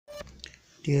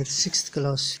Dear 6th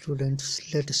class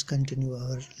students, let us continue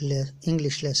our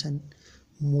English lesson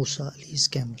Moosa is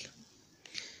Camel.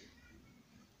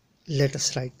 Let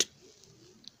us write.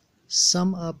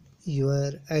 Sum up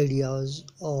your ideas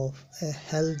of a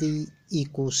healthy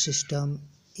ecosystem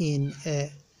in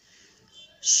a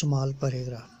small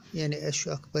paragraph. यानी अश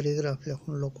अख paragraph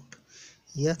लिखुन लोकुट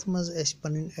यथ मज अस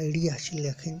पन idea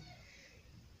लिखन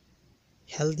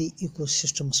healthy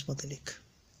ecosystems मुतलिक.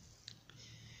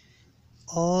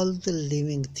 All the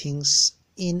living things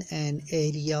in an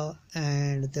area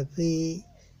and the way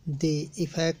they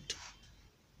affect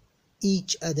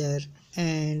each other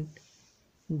and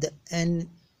the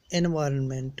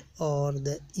environment or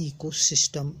the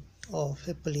ecosystem of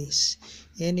a place.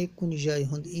 यानी कुन जाय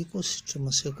हुंद इकोसिस्टम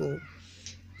से गो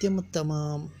तिम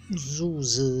तमाम जू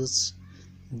ज़ात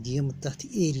यम तथ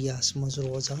एरियास मज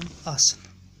रोजान आसन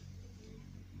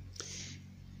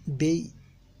बे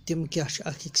तिम क्या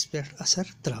अकिस पे असर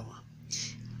त्रावान.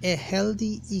 A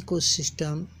healthy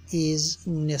ecosystem is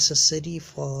necessary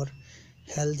for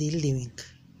healthy living.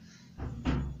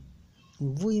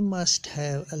 We must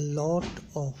have a lot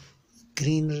of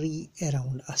greenery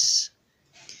around us.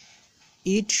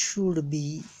 It should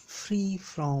be free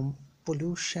from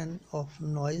pollution of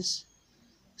noise,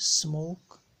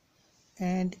 smoke,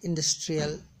 and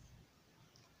industrial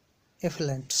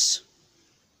effluents.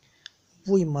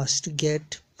 We must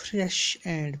get fresh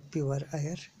and pure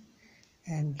air,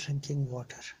 and drinking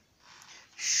water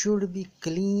should be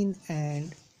clean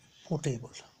and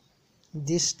potable.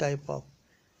 This type of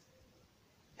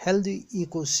healthy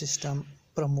ecosystem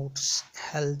promotes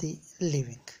healthy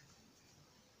living.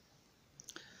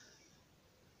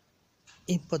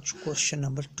 Question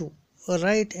number 2.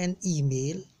 Write an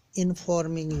email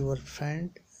informing your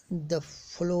friend the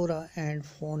flora and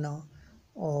fauna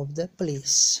of the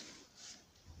place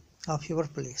of your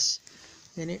place.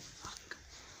 यानी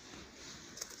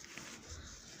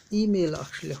email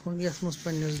लिखुन यथ मज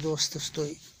पन्निस दोस्तस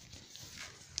तुई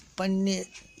पन्ने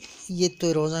ये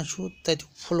तुई रोजान छु तत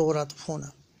फ्लोरा तो फोना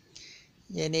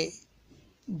यानी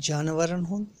जानवरन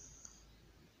हुंद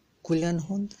कुलन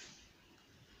हुंद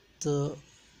तो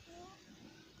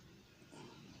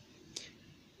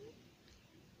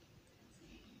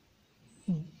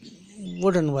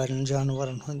वुडन वालन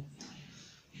जानवरन हुंद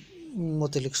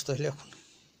मुतलिक तो लिखुन.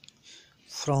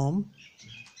 From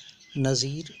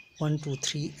Nazir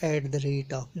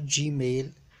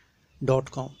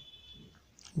 123@gmail.com.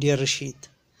 Dear Rashid,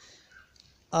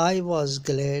 I was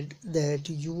glad that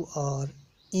you are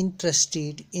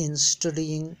interested in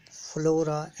studying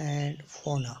flora and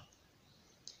fauna.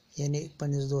 यानी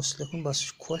पन्निस दोस्त लिखुन बस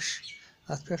खुश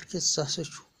अत पे कि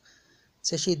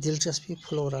चे दिलचस्पी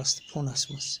फ्लोरास फोनस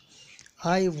मस.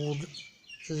 I would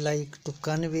like to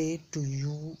convey to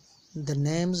you the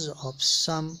names of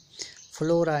some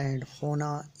flora and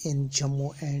fauna in Jammu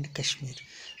and Kashmir.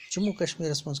 Jammu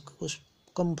Kashmir मज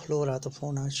कम फ्लोरा तो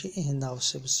fauna इन नाव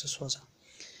से सोजा.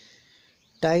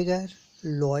 Tiger,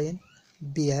 lion,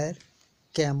 bear,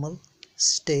 camel,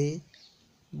 stag,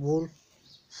 wolf,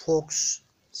 fox,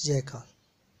 jackal.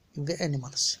 You get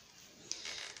animals.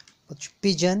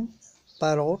 Pigeon,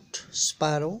 parrot,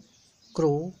 sparrow,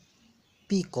 crow,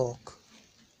 peacock,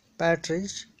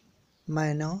 partridge,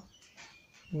 myna,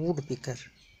 woodpecker.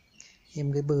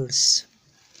 Birds.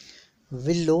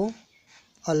 Willow,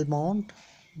 almond,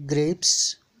 grapes,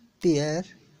 pear,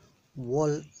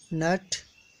 walnut,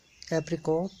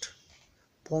 apricot,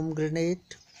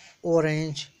 pomegranate,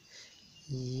 orange.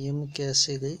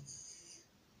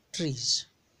 Trees.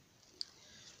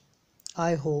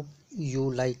 I hope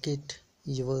you like it.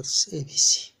 Yours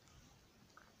ABC.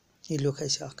 ये लोग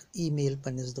ऐसे email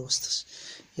पन्निस दोस्तस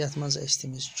यथ मज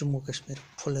तमिस Jammu Kashmir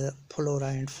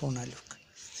flora and fauna लिख.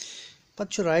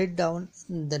 But write down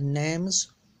the names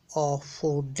of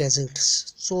 4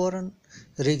 deserts. Soran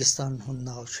Registan hun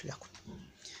naw likhun.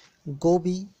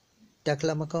 Gobi,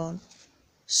 Taklamakan,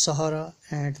 Sahara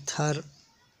and Thar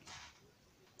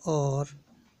are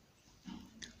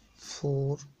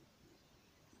 4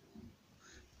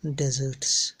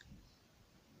 deserts.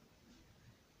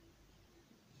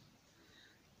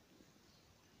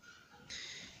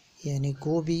 यानी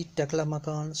गोबी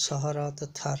Taklamakan सहारा तो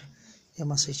थर यम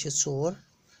हसा 4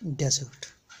 desert.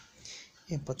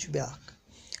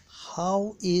 How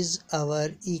is our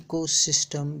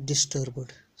ecosystem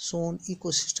disturbed? Son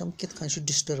ecosystem kit kan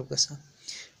disturb gasan.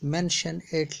 Mention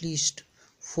at least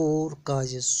 4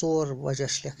 causes. 4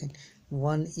 wajahs lekhin.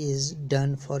 One is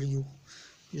done for you.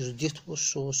 Yus dit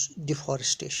was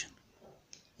deforestation.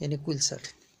 Yani kul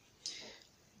sat.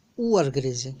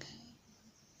 Overgrazing.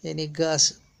 Yani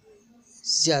gas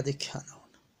ज़्यादा खाना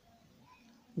होना.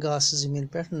 घास ज़मीन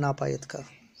पे नापायद कर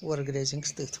over grazing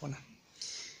तथ one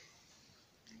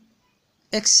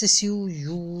excessive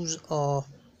use of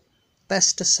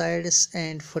pesticides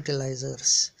and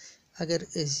fertilizers अगर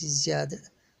ज़्यादा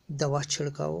दवा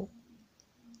छिड़काओ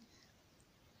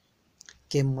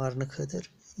केम मारने खतर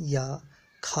या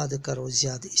खाद करो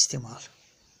ज़्यादा इस्तेमाल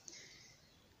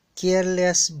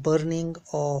careless burning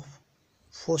of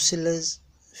fossil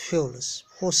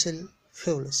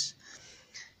fuels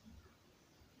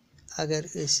अगर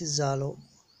ज़ालो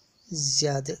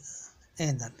ज़्यादा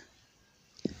ईंधन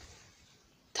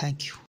Thank you.